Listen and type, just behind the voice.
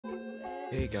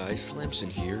Hey guys, Slamson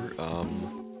here.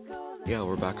 Yeah,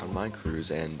 we're back on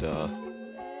Minecrews, and,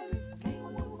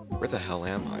 where the hell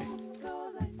am I?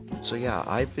 So yeah,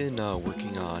 I've been,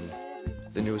 working on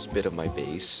the newest bit of my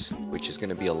base, which is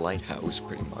gonna be a lighthouse,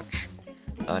 pretty much.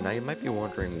 Now you might be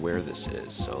wondering where this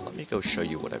is, so let me go show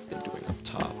you what I've been doing up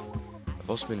top. I've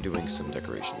also been doing some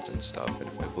decorations and stuff, and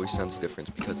if my voice sounds different,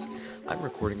 it's because I'm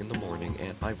recording in the morning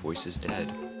and my voice is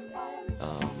dead.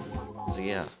 So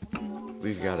yeah.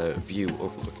 We've got a view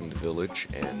overlooking the village,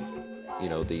 and, you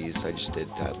know, these, I just did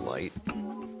that light.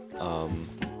 Um,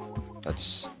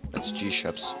 that's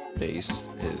G-Shep's base,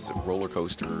 his roller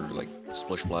coaster, like,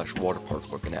 splish splash water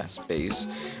park looking ass base.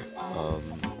 Um,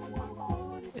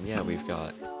 and yeah, we've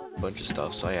got a bunch of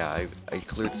stuff, so yeah, I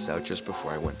cleared this out just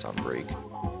before I went on break.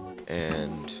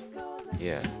 And,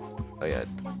 yeah, oh yeah,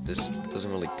 this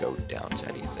doesn't really go down to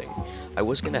anything. I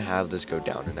was gonna have this go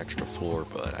down an extra floor,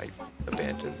 but I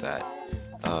abandoned that.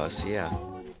 So yeah,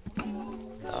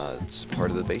 it's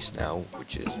part of the base now,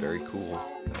 which is very cool.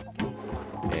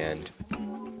 And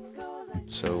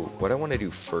so what I want to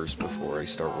do first before I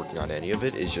start working on any of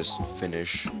it is just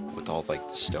finish with all like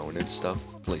the stone and stuff,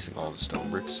 placing all the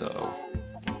stone bricks. So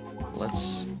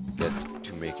let's get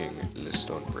to making the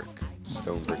stone brick.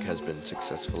 Stone brick has been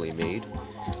successfully made.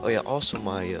 Oh yeah, also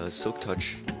my silk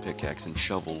touch pickaxe and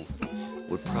shovel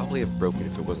would probably have broken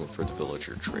if it wasn't for the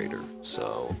villager trader.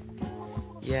 So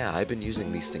yeah, I've been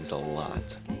using these things a lot,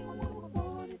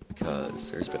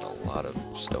 because there's been a lot of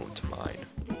stone to mine.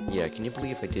 Yeah, can you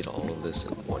believe I did all of this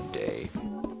in one day?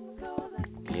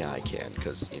 Yeah, I can,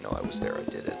 because, you know, I was there, I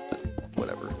did it, but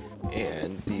whatever.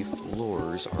 And the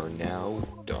floors are now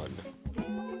done.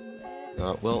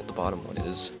 Well, the bottom one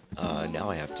is.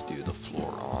 Now I have to do the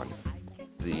floor on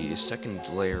the second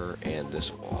layer and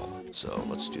this wall, so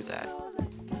let's do that.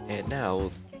 And now,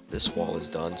 this wall is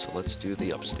done, so let's do the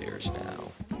upstairs now.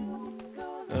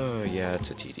 Oh yeah, it's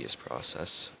a tedious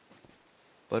process.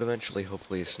 But eventually,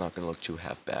 hopefully it's not going to look too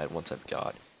half bad once I've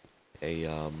got a,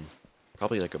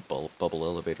 probably like a bubble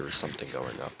elevator or something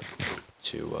going up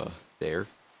to, there.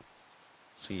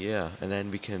 So yeah, and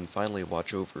then we can finally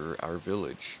watch over our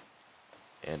village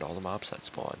and all the mobs that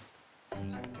spawn.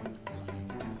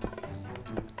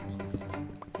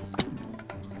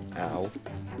 Ow.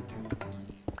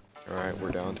 Alright,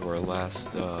 we're down to our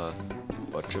last,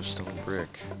 bunch of stone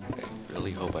brick. I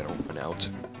really hope I don't run out.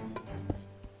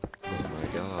 Oh my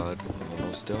god, we're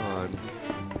almost done.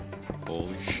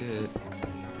 Holy shit.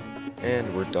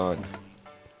 And we're done.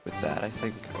 With that, I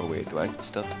think. Oh wait, do I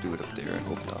still have to do it up there? I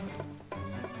hope not.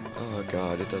 Oh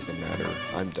god, it doesn't matter.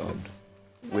 I'm done.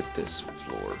 With this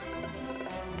floor.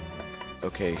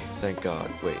 Okay, thank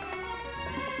god. Wait.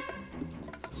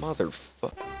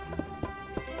 Motherfuck.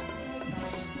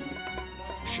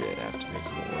 Shit, I have to make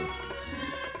more.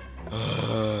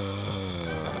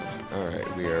 Alright,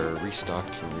 we are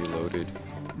restocked and reloaded.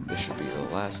 This should be the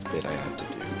last bit I have to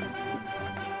do.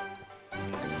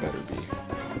 It better be.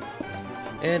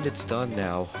 And it's done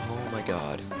now. Oh my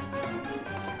god.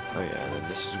 Oh yeah, and then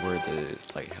this is where the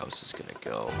lighthouse is gonna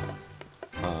go.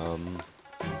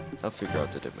 I'll figure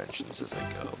out the dimensions as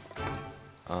I go.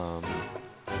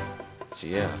 So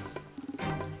yeah.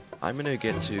 I'm gonna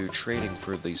get to trading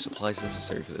for the supplies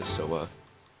necessary for this, so,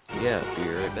 yeah, be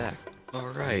right back.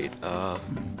 Alright,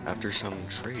 after some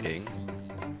trading,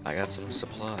 I got some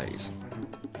supplies.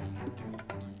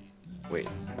 Wait.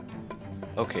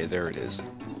 Okay, there it is.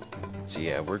 So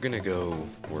yeah, we're gonna go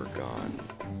work on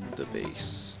the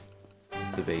base.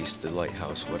 The base, the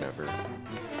lighthouse, whatever.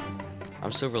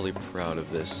 I'm still really proud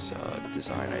of this,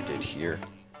 design I did here.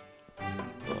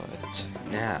 But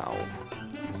now,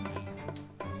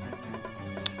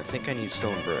 I think I need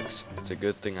stone bricks. It's a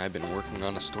good thing I've been working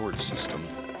on a storage system.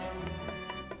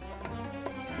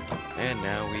 And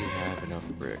now we have enough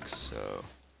bricks, so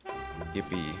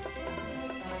yippee.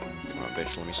 Come on,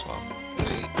 bitch, let me swap.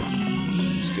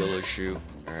 Skill issue.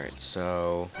 Alright,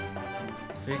 so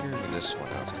figuring this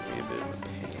one out is gonna be a bit of a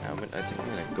pain. I think I'm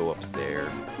gonna go up there.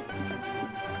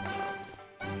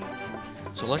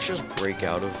 So let's just break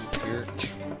out of here.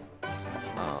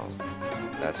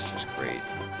 That's just great.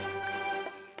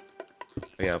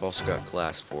 But yeah, I've also got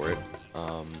glass for it.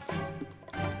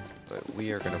 But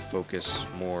we are gonna focus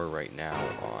more right now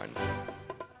on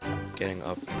getting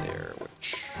up there,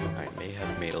 which I may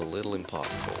have made a little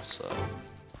impossible, so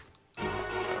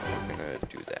we're gonna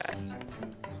do that.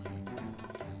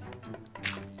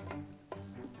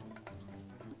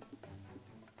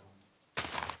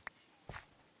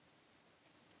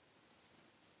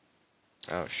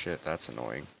 Oh shit, that's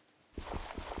annoying.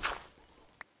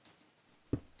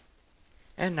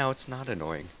 And now it's not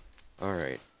annoying.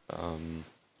 Alright,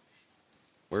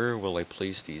 where will I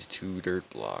place these 2 dirt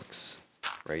blocks?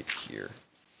 Right here.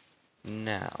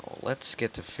 Now, let's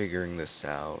get to figuring this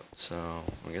out. So,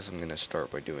 I guess I'm going to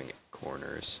start by doing it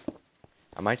corners.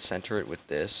 I might center it with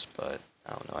this, but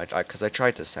I don't know. Because I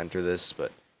tried to center this,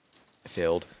 but I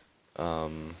failed. So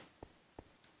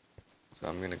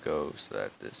I'm going to go so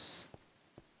that this...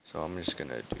 So I'm just going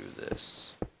to do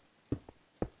this.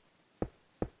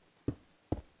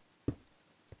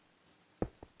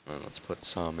 And let's put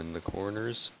some in the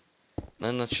corners.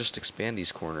 Then let's just expand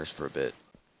these corners for a bit.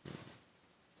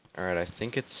 Alright, I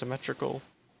think it's symmetrical.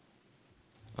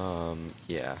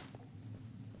 Yeah.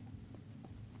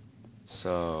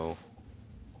 So...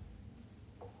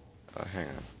 hang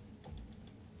on.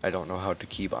 I don't know how to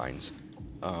keybinds.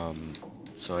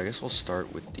 So I guess we'll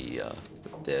start with the,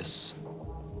 with this.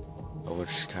 We'll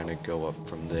just kind of go up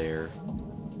from there.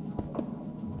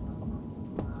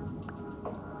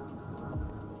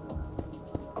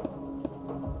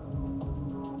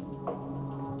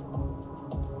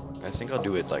 I think I'll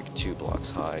do it like 2 blocks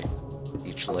high,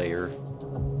 each layer.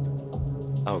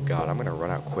 Oh god, I'm gonna run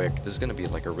out quick. This is gonna be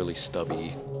like a really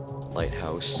stubby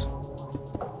lighthouse.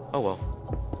 Oh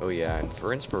well. Oh yeah, and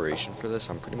for inspiration for this,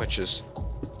 I'm pretty much just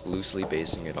loosely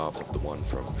basing it off of the one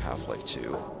from Half-Life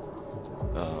 2.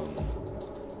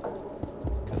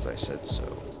 Because I said so.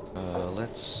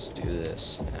 Let's do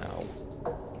this now.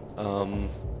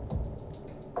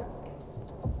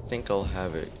 I think I'll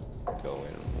have it go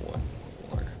in one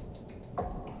more.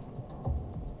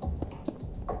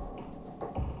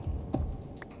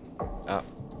 Ah,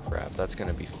 crap, that's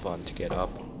gonna be fun to get up.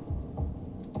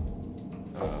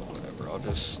 Whatever,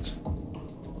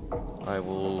 I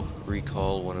will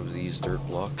recall one of these dirt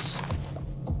blocks.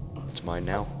 It's mine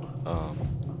now.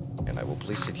 And I will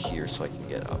place it here so I can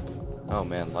get up. Oh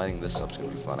man, lighting this up's gonna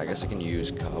be fun. I guess I can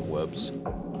use cobwebs.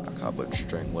 Not cobweb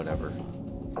string, whatever.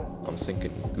 I'm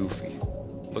thinking goofy.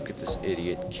 Look at this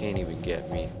idiot, can't even get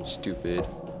me. Stupid.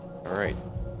 Alright.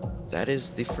 That is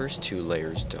the first 2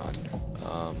 layers done.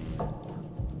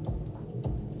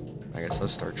 I guess I'll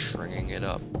start stringing it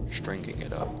up.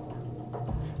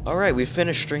 Alright, we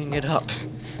finished stringing it up.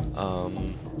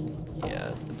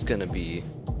 Yeah, it's gonna be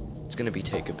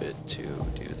take a bit to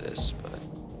do this, but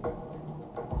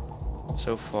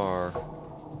so far,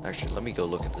 actually, let me go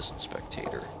look at this in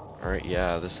Spectator. Alright,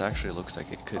 yeah, this actually looks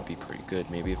like it could be pretty good.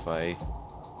 Maybe if I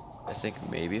think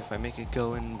maybe if I make it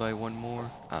go in by 1 more,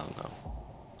 I don't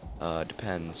know.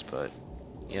 Depends, but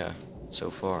yeah, so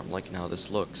far I'm liking how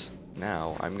this looks.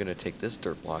 Now, I'm gonna take this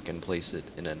dirt block and place it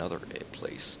in another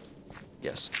place.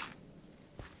 Yes.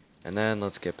 And then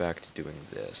let's get back to doing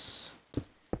this.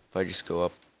 If I just go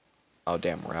up, oh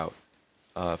damn, we're out.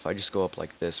 If I just go up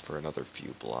like this for another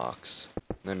few blocks,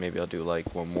 then maybe I'll do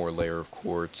like 1 more layer of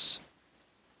quartz,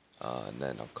 and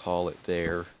then I'll call it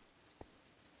there.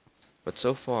 But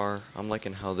so far, I'm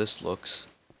liking how this looks.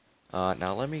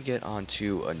 Now let me get on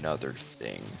to another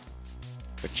thing,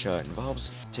 which involves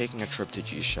taking a trip to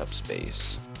G-Shep's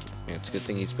base. Yeah, it's a good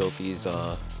thing he's built these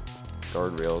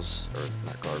guardrails, or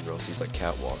not guardrails, these like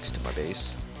catwalks to my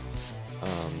base,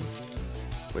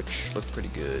 which look pretty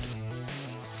good.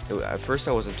 At first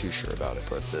I wasn't too sure about it,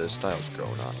 but the style's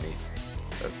growing on me.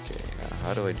 Okay, now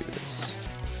how do I do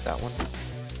this? That one?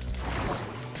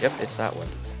 Yep, it's that one.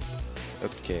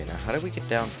 Okay, now how do we get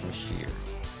down from here?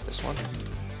 This one?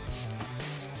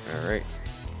 Alright.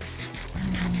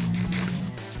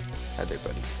 Hi there,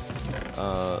 buddy.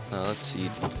 Now let's see.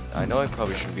 I know I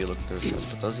probably shouldn't be looking through his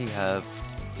chests, but does he have...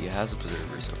 He has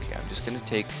observers. Okay, I'm just gonna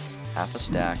take half a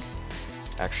stack.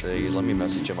 Actually, let me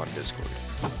message him on Discord.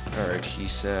 Alright, he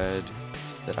said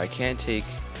that I can't take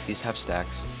these half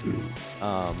stacks.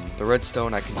 The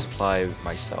redstone I can supply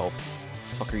myself. What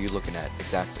the fuck are you looking at?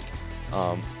 Exactly.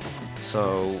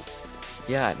 So,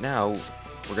 yeah, now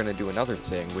we're gonna do another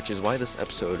thing, which is why this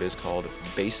episode is called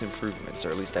Base Improvements, or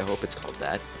at least I hope it's called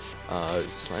that.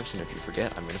 Slamson, if you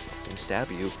forget, I'm gonna fucking stab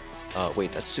you.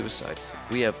 Wait, that's suicide.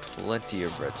 We have plenty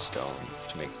of redstone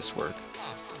to make this work,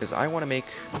 because I want to make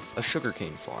a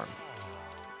sugarcane farm.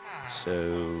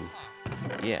 So,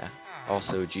 yeah.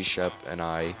 Also, G-Shep and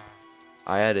I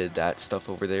added that stuff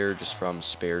over there just from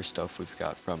spare stuff we've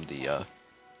got from the,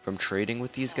 from trading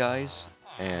with these guys.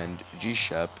 And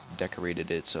G-Shep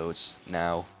decorated it so it's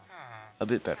now a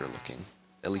bit better looking.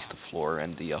 At least the floor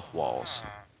and the walls.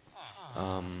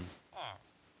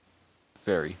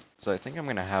 Very. So I think I'm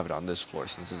gonna have it on this floor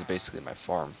since this is basically my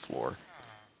farm floor.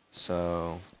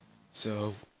 So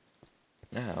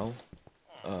now,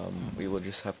 we will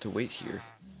just have to wait here.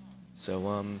 So,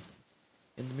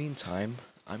 in the meantime,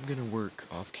 I'm gonna work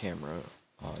off camera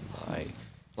on my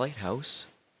lighthouse,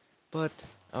 but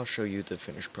I'll show you the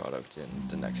finished product in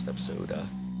the next episode.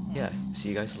 Yeah, see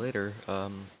you guys later.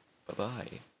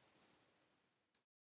 Bye-bye.